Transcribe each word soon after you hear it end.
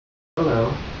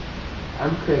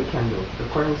I'm Craig Kendall,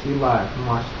 reporting to you live from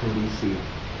Washington, D.C.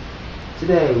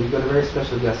 Today, we've got a very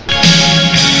special guest with us.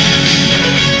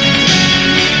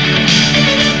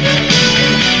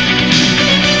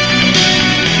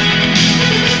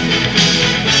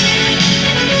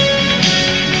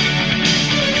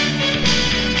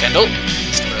 Kendall,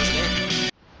 Mr.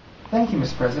 President. Thank you,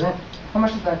 Mr. President. How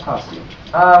much did that cost you?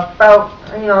 About,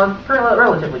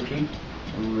 relatively cheap.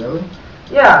 Really?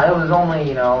 Yeah, it was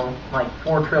only, like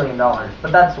 $4 trillion,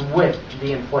 but that's with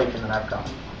the inflation that I've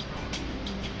caused.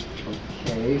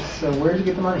 Okay, so where did you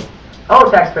get the money? Oh,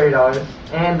 taxpayer dollars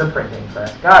and the printing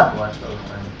press. God bless those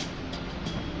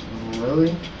things.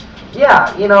 Really?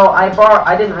 Yeah,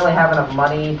 I didn't really have enough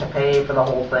money to pay for the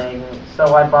whole thing,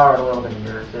 so I borrowed a little bit of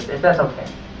yours, if that's okay.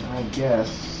 I guess.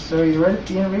 So you ready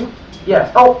for the interview?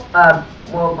 Yes. Oh,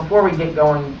 well, before we get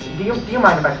going, do you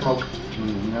mind if I smoke?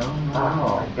 No, not at Oh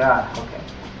all. my God. Okay.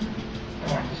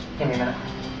 Yeah, just give me a minute.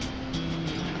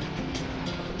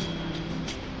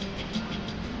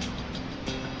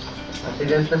 Let's see,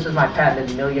 this is my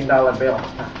patented $1 million bill.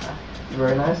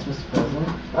 Very nice, Mr. President.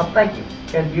 Oh, thank you.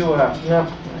 Could you, no.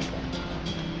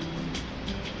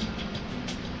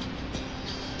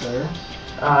 Sir?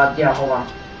 Yeah, hold on.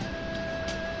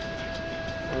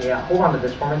 Yeah, hold on to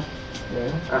this for me.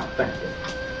 Yeah. Oh, thank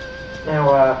you.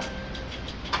 Now,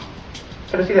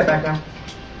 can I see that back now?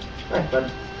 Thanks,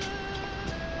 bud.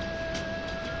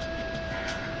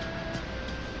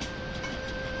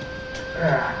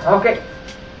 Okay.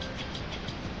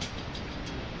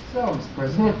 So, Mr.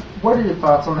 President, what are your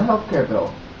thoughts on the healthcare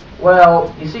bill?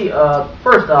 Well, you see,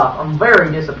 first off, I'm very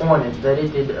disappointed that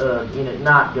it did,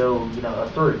 not go,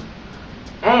 through.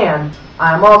 And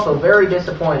I'm also very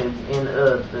disappointed in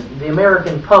the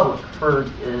American public for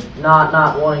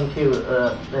not wanting to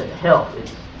help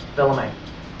its fellow man.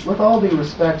 With all due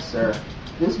respect, sir,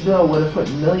 this bill would have put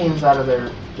millions out of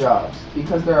their jobs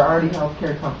because there are already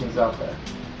healthcare companies out there.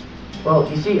 Well,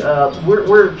 you see,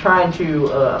 we're trying to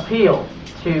appeal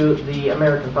to the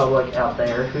American public out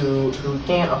there who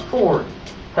can't afford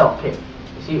health care.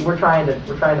 You see, we're trying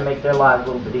to make their lives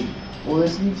a little bit easier. Well,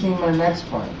 this leads me to my next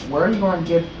point. Where are you going to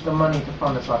get the money to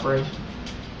fund this operation?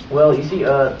 Well, you see,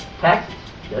 taxes.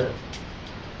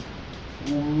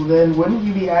 Well, then wouldn't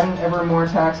you be adding ever more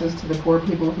taxes to the poor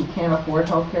people who can't afford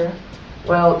health care?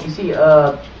 Well, you see,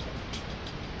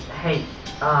 hey,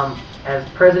 as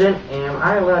president, am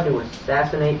I allowed to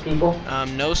assassinate people?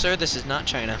 No, sir, this is not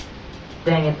China.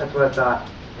 Dang it, that's what I thought.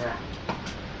 Yeah.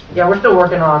 Yeah, we're still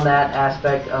working on that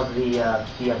aspect of the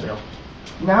bill.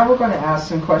 Now we're going to ask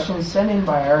some questions sent in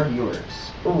by our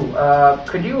viewers. Ooh,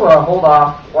 could you hold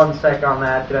off 1 sec on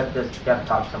that? Could I just got to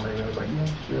talk to somebody really quick? Yeah,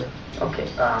 sure. Okay,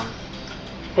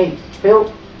 hey,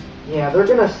 Phil, yeah, they're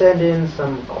going to send in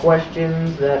some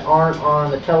questions that aren't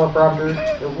on the teleprompter.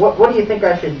 What do you think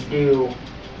I should do?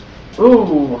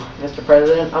 Ooh, Mr.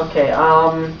 President, okay,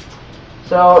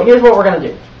 so here's what we're going to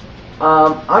do.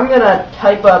 I'm going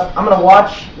to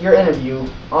watch your interview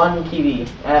on TV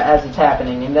as it's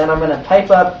happening, and then I'm going to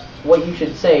type up what you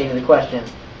should say to the question,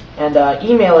 and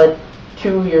email it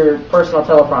to your personal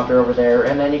teleprompter over there,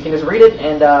 and then you can just read it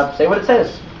and say what it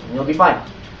says, and you'll be fine.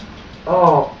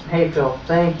 Oh, hey Phil,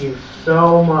 thank you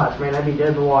so much. Man, I'd be dead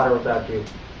in the water without you.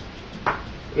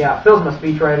 Yeah, Phil's my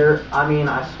speechwriter. I mean,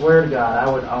 I swear to God,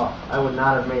 I would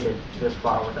not have made it this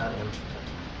far without him.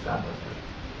 God bless him.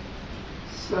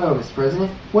 So, Mr.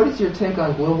 President, what is your take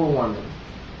on global warming?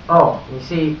 Oh, you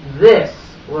see,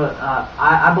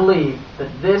 I believe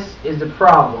that this is the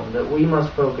problem that we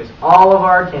must focus all of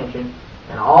our attention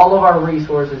and all of our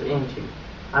resources into.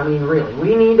 I mean, really,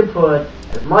 we need to put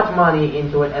as much money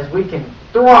into it as we can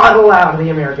throttle out of the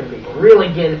American people. Really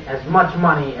get as much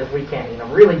money as we can,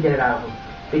 really get it out of them.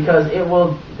 Because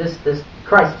this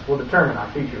crisis will determine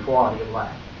our future quality of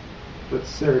life. But,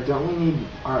 sir, don't we need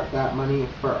that money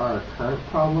for our current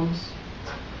problems?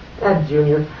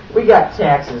 Junior, we got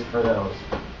taxes for those.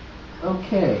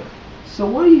 Okay, so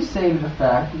what do you say to the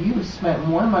fact that you have spent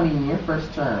more money in your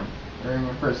first term, or in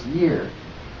your first year,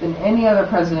 than any other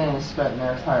president has spent in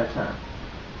their entire term?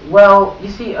 Well, you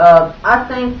see, I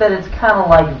think that it's kind of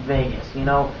like Vegas, you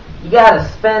gotta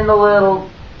spend a little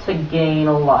to gain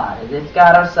a lot. It's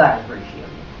got our size ratio.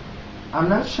 I'm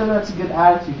not sure that's a good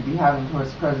attitude to be having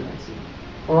towards the presidency.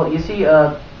 Well, you see,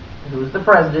 who's the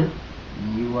president?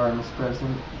 You are, Mr.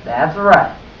 President. That's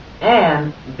right.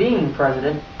 And, being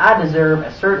president, I deserve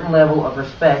a certain level of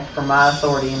respect for my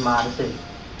authority and my decision.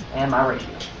 And my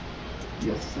ratio.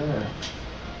 Yes, sir.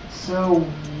 So,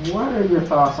 what are your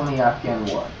thoughts on the Afghan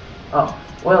war? Oh,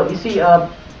 well, you see, I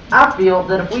feel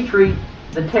that if we treat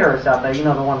the terrorists out there,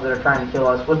 the ones that are trying to kill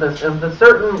us, with a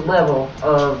certain level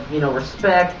of,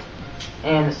 respect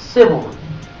and civilly.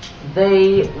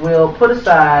 They will put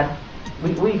aside,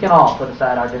 we can all put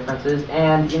aside our differences,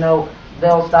 and, you know,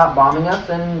 they'll stop bombing us,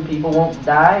 and people won't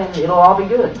die, and it'll all be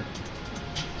good.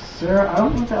 Sir, I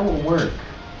don't think that will work.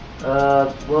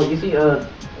 Well, you see,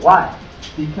 why?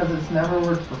 Because it's never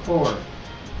worked before.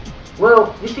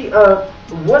 Well, you see,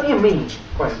 what do you mean,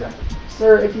 quite exactly?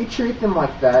 Sir, if you treat them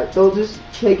like that, they'll just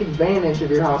take advantage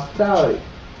of your hospitality.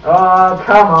 Oh,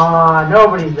 come on,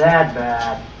 nobody's that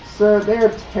bad. Sir, they're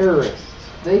terrorists.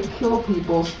 They kill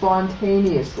people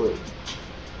spontaneously.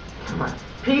 Come on,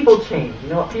 people change, you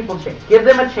know what, people change. Give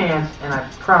them a chance, and I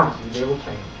promise you, they will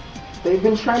change. They've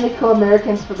been trying to kill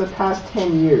Americans for the past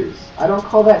 10 years. I don't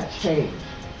call that change.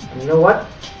 And you know what?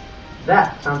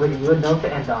 That sounds like a good note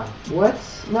to end on. What?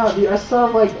 No, dude, I still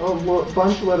have like a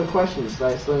bunch of other questions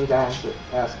that I still need to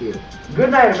ask you. Good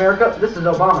night, America. This is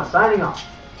Obama signing off.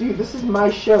 Dude, this is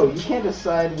my show. You can't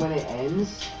decide when it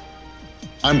ends.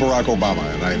 I'm Barack Obama,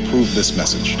 and I approve this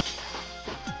message.